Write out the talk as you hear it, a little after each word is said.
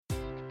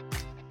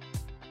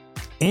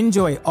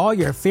Enjoy all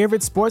your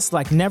favorite sports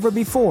like never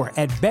before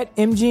at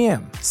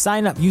BetMGM.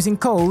 Sign up using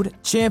code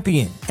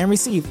CHAMPION and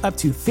receive up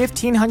to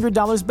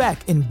 $1,500 back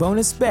in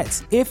bonus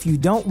bets if you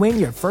don't win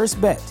your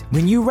first bet.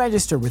 When you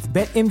register with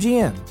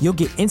BetMGM, you'll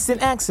get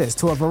instant access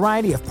to a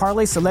variety of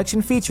parlay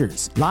selection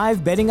features,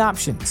 live betting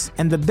options,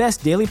 and the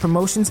best daily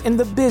promotions in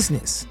the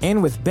business.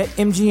 And with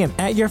BetMGM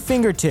at your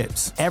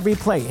fingertips, every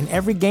play and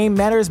every game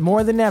matters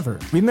more than ever.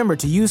 Remember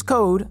to use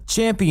code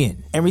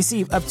CHAMPION and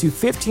receive up to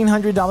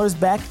 $1,500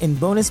 back in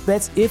bonus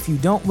bets if you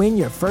don't win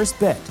your first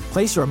bet.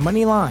 Place your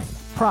money line,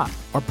 prop,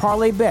 or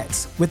parlay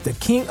bets with the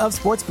king of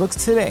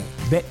sportsbooks today.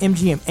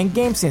 BetMGM and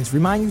GameSense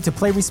remind you to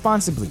play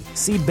responsibly.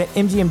 See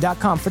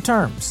BetMGM.com for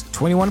terms.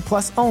 21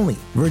 plus only.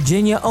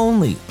 Virginia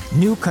only.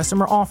 New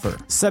customer offer.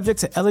 Subject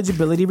to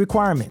eligibility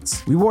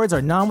requirements. Rewards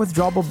are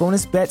non-withdrawable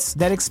bonus bets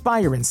that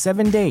expire in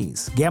 7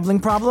 days. Gambling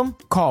problem?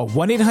 Call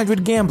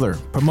 1-800-GAMBLER.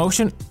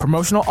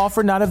 Promotional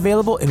offer not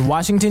available in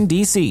Washington,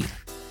 D.C.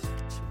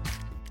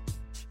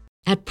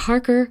 At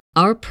Parker,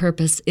 our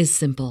purpose is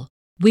simple.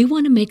 We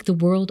want to make the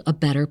world a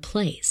better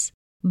place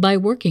by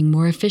working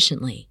more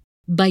efficiently,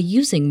 by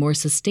using more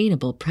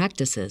sustainable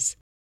practices,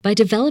 by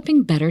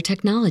developing better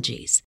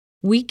technologies.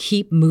 We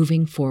keep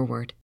moving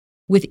forward.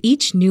 With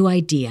each new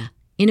idea,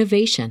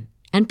 innovation,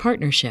 and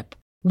partnership,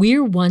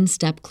 we're one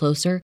step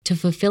closer to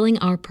fulfilling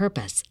our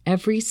purpose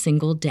every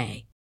single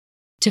day.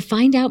 To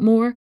find out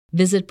more,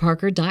 visit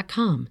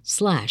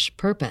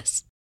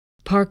parker.com/purpose.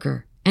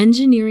 Parker,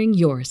 engineering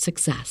your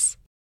success.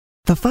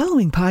 The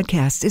following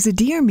podcast is a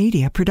Dear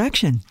Media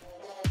production.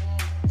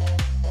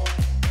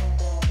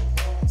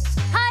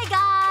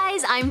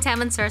 I'm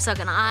Tammin Sursok,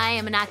 and I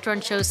am an actor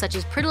on shows such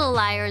as Pretty Little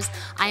Liars.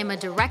 I am a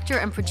director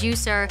and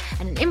producer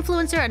and an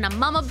influencer and a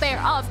mama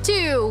bear of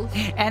two.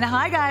 And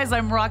hi, guys.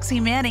 I'm Roxy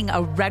Manning,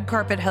 a red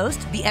carpet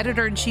host, the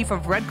editor-in-chief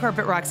of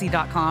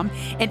RedCarpetRoxy.com,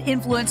 an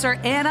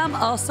influencer, and I'm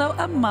also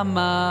a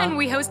mama. And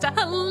we host a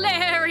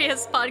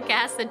hilarious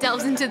podcast that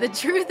delves into the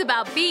truth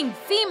about being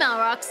female,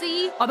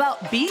 Roxy.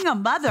 About being a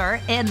mother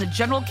and the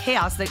general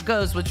chaos that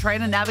goes with trying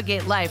to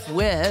navigate life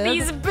with...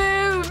 these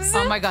boobs.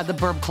 Oh, my God, the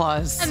burp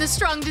claws. And the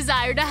strong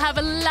desire to have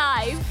a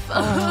life.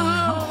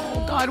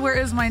 Oh, God, where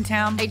is mine,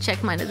 Tam? I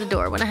checked mine at the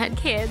door when I had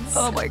kids.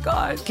 Oh, my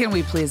God. Can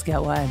we please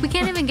get one? We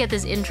can't even get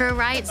this intro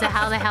right, so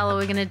how the hell are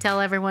we going to tell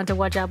everyone to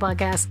watch our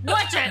podcast?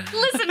 Watch it!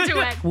 Listen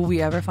to it! Will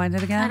we ever find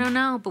it again? I don't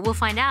know, but we'll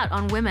find out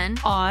on Women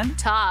on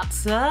Top.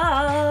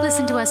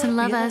 Listen to us and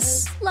love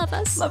us. Love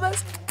us. Love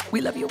us.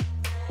 We love you.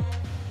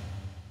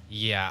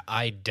 Yeah,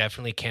 I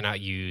definitely cannot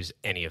use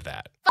any of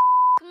that.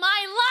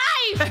 My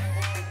life!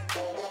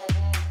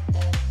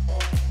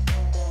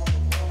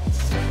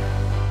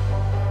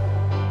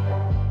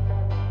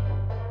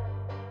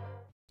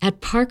 At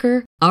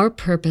Parker, our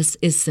purpose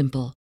is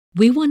simple.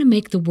 We want to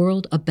make the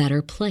world a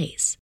better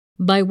place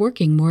by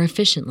working more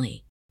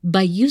efficiently,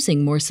 by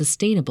using more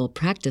sustainable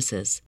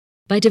practices,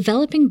 by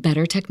developing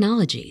better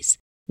technologies.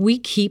 We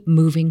keep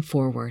moving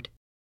forward.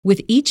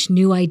 With each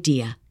new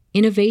idea,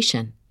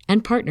 innovation,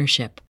 and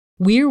partnership,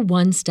 we're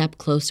one step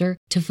closer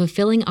to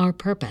fulfilling our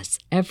purpose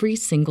every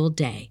single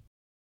day.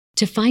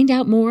 To find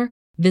out more,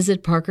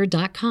 visit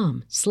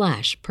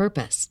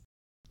parker.com/purpose.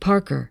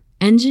 Parker,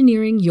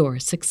 engineering your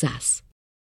success.